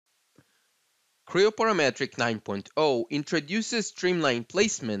Creo Parametric 9.0 introduces streamlined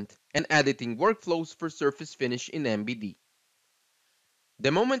placement and editing workflows for surface finish in MBD.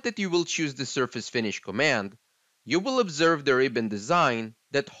 The moment that you will choose the surface finish command, you will observe the ribbon design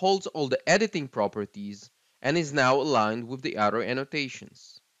that holds all the editing properties and is now aligned with the other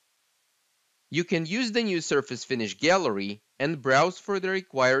annotations. You can use the new surface finish gallery and browse for the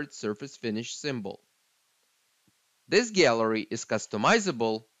required surface finish symbol. This gallery is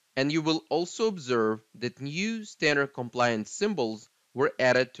customizable, and you will also observe that new standard compliant symbols were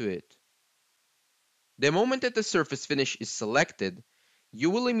added to it. The moment that the surface finish is selected, you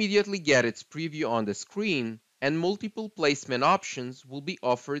will immediately get its preview on the screen, and multiple placement options will be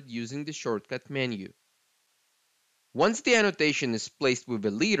offered using the shortcut menu. Once the annotation is placed with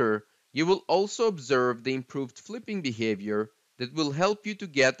a leader, you will also observe the improved flipping behavior that will help you to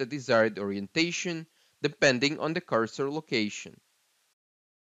get the desired orientation depending on the cursor location.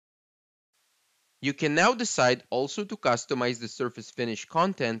 You can now decide also to customize the surface finish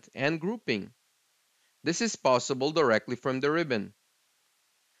content and grouping. This is possible directly from the ribbon.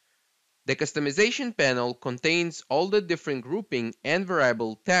 The customization panel contains all the different grouping and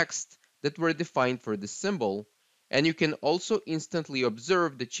variable text that were defined for the symbol, and you can also instantly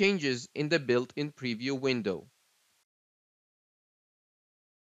observe the changes in the built-in preview window.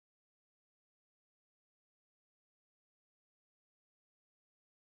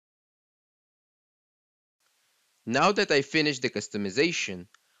 Now that I finished the customization,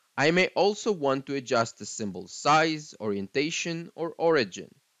 I may also want to adjust the symbol's size, orientation, or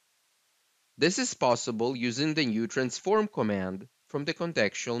origin. This is possible using the new transform command from the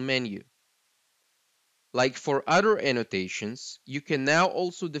contextual menu. Like for other annotations, you can now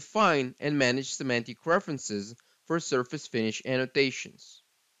also define and manage semantic references for surface finish annotations.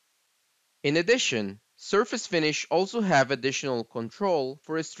 In addition, surface finish also have additional control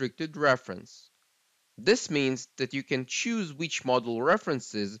for restricted reference. This means that you can choose which model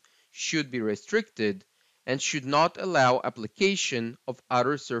references should be restricted and should not allow application of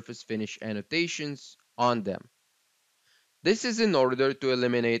other surface finish annotations on them. This is in order to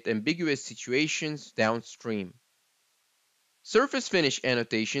eliminate ambiguous situations downstream. Surface finish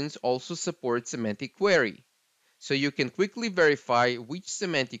annotations also support semantic query, so you can quickly verify which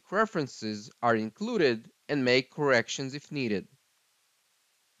semantic references are included and make corrections if needed.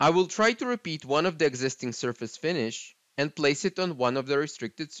 I will try to repeat one of the existing surface finish and place it on one of the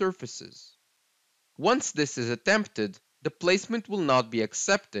restricted surfaces. Once this is attempted, the placement will not be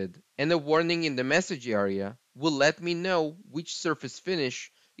accepted, and a warning in the message area will let me know which surface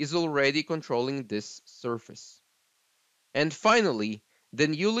finish is already controlling this surface. And finally, the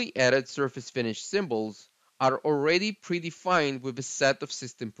newly added surface finish symbols are already predefined with a set of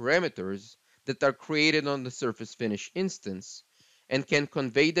system parameters that are created on the surface finish instance and can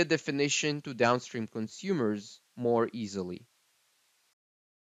convey the definition to downstream consumers more easily.